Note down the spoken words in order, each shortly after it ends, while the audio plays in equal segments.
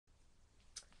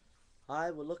Hi,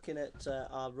 we're looking at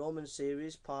our Roman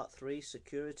series, part 3,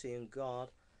 Security in God.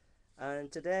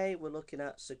 And today we're looking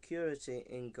at security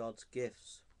in God's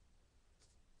gifts.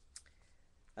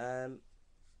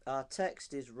 Our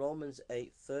text is Romans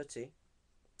 8:30,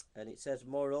 and it says,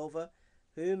 "Moreover,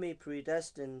 whom he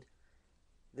predestined,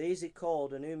 these he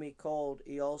called, and whom he called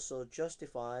he also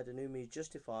justified, and whom he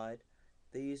justified,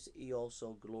 these he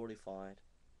also glorified."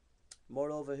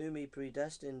 Moreover, whom he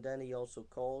predestined, then he also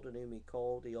called, and whom he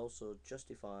called he also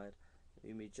justified,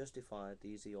 and whom he justified,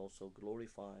 these he also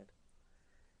glorified.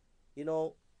 You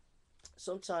know,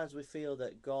 sometimes we feel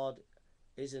that God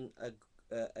isn't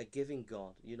a giving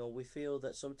God. We feel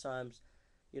that sometimes,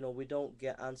 we don't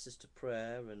get answers to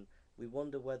prayer, and we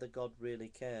wonder whether God really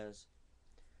cares.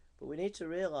 But we need to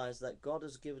realize that God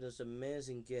has given us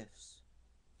amazing gifts.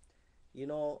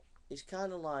 It's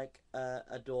kind of like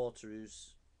a daughter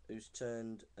who's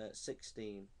turned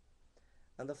 16,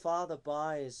 and the father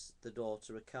buys the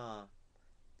daughter a car.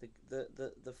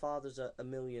 The father's a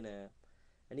millionaire,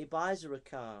 and he buys her a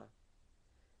car.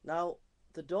 Now,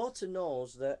 the daughter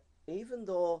knows that even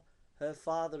though her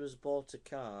father has bought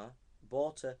her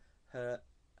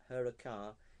a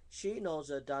car, she knows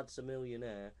her dad's a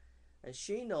millionaire, and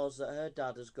she knows that her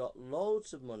dad has got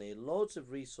loads of money, loads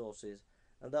of resources,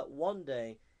 and that one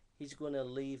day he's going to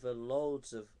leave her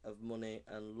loads of money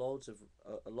and loads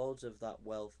of that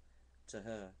wealth to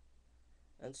her.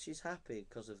 And she's happy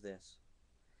because of this.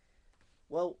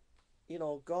 Well,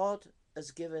 God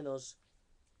has given us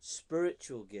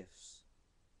spiritual gifts.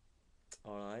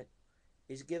 All right,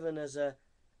 he's given us a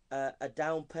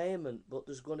down payment, but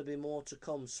there's going to be more to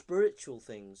come. Spiritual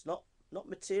things, not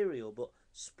material, but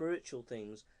spiritual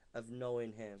things of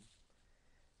knowing him.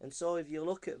 And so if you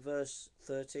look at verse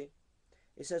 30,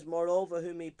 it says, "Moreover,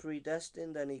 whom he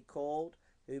predestined, then he called,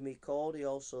 whom he called he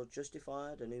also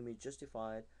justified, and whom he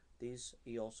justified, these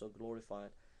he also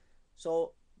glorified."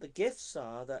 So the gifts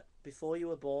are that before you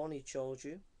were born he chose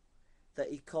you, that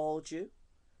he called you,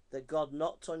 that God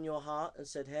knocked on your heart and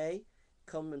said, "Hey,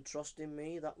 come and trust in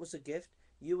me." That was a gift.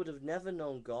 You would have never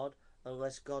known God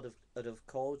unless God had have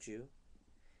called you.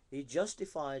 He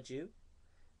justified you.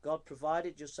 God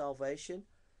provided your salvation.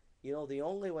 The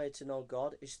only way to know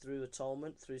God is through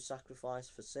atonement, through sacrifice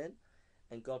for sin.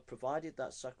 And God provided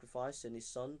that sacrifice in his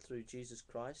Son through Jesus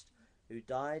Christ, who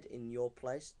died in your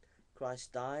place.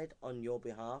 Christ died on your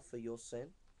behalf for your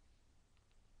sin.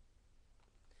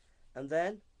 And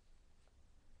then,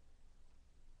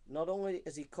 not only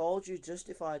has he called you,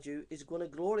 justified you, he's going to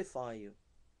glorify you.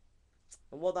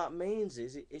 And what that means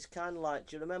is, it's kind of like,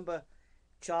 do you remember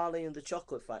Charlie and the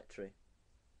Chocolate Factory?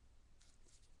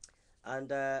 And,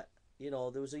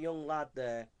 there was a young lad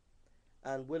there,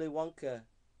 and Willy Wonka,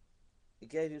 he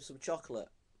gave him some chocolate,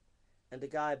 and the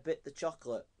guy bit the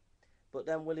chocolate, but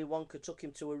then Willy Wonka took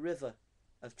him to a river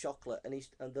of chocolate, and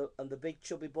the big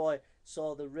chubby boy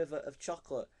saw the river of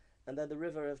chocolate, and then the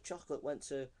river of chocolate went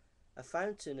to a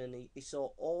fountain, and he saw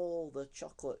all the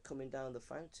chocolate coming down the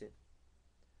fountain.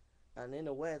 And in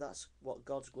a way, that's what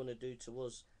God's going to do to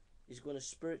us. He's going to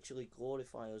spiritually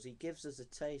glorify us. He gives us a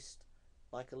taste,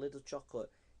 like a little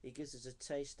chocolate. He gives us a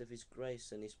taste of his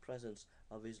grace and his presence,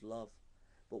 of his love.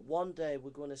 But one day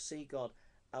we're going to see God,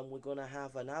 and we're going to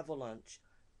have an avalanche.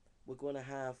 We're going to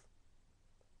have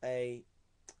a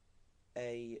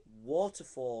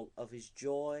waterfall of his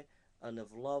joy and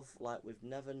of love like we've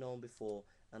never known before.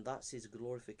 And that's his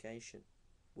glorification,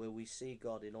 where we see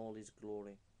God in all his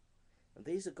glory. And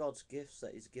these are God's gifts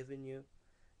that he's given you,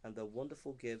 and they're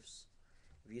wonderful gifts.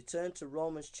 If you turn to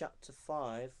Romans chapter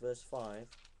 5, verse 5.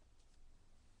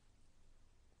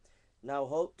 "Now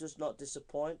hope does not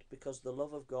disappoint, because the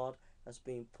love of God has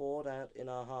been poured out in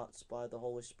our hearts by the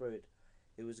Holy Spirit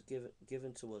who was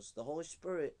given to us." The Holy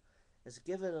Spirit has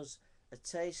given us a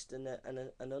taste and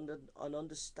an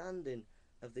understanding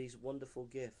of these wonderful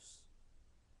gifts.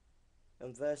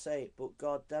 And verse 8, "But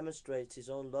God demonstrates his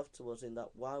own love to us in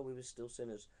that while we were still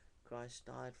sinners, Christ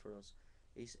died for us."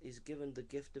 He's given the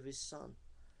gift of his Son,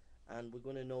 and we're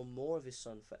going to know more of his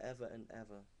Son forever and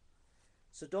ever.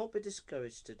 So don't be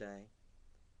discouraged today.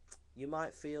 You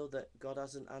might feel that God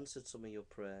hasn't answered some of your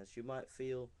prayers. You might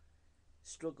feel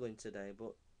struggling today,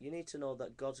 but you need to know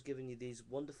that God's given you these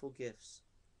wonderful gifts.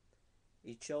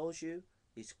 He chose you,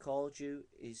 he's called you,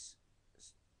 he's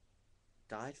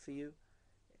died for you,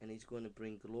 and he's going to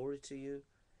bring glory to you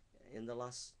in the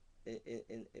last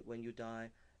when you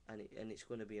die, and it's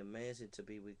going to be amazing to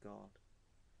be with God.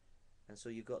 And so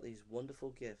you've got these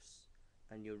wonderful gifts,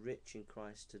 and you're rich in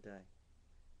Christ today.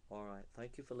 All right,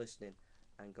 thank you for listening,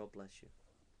 and God bless you.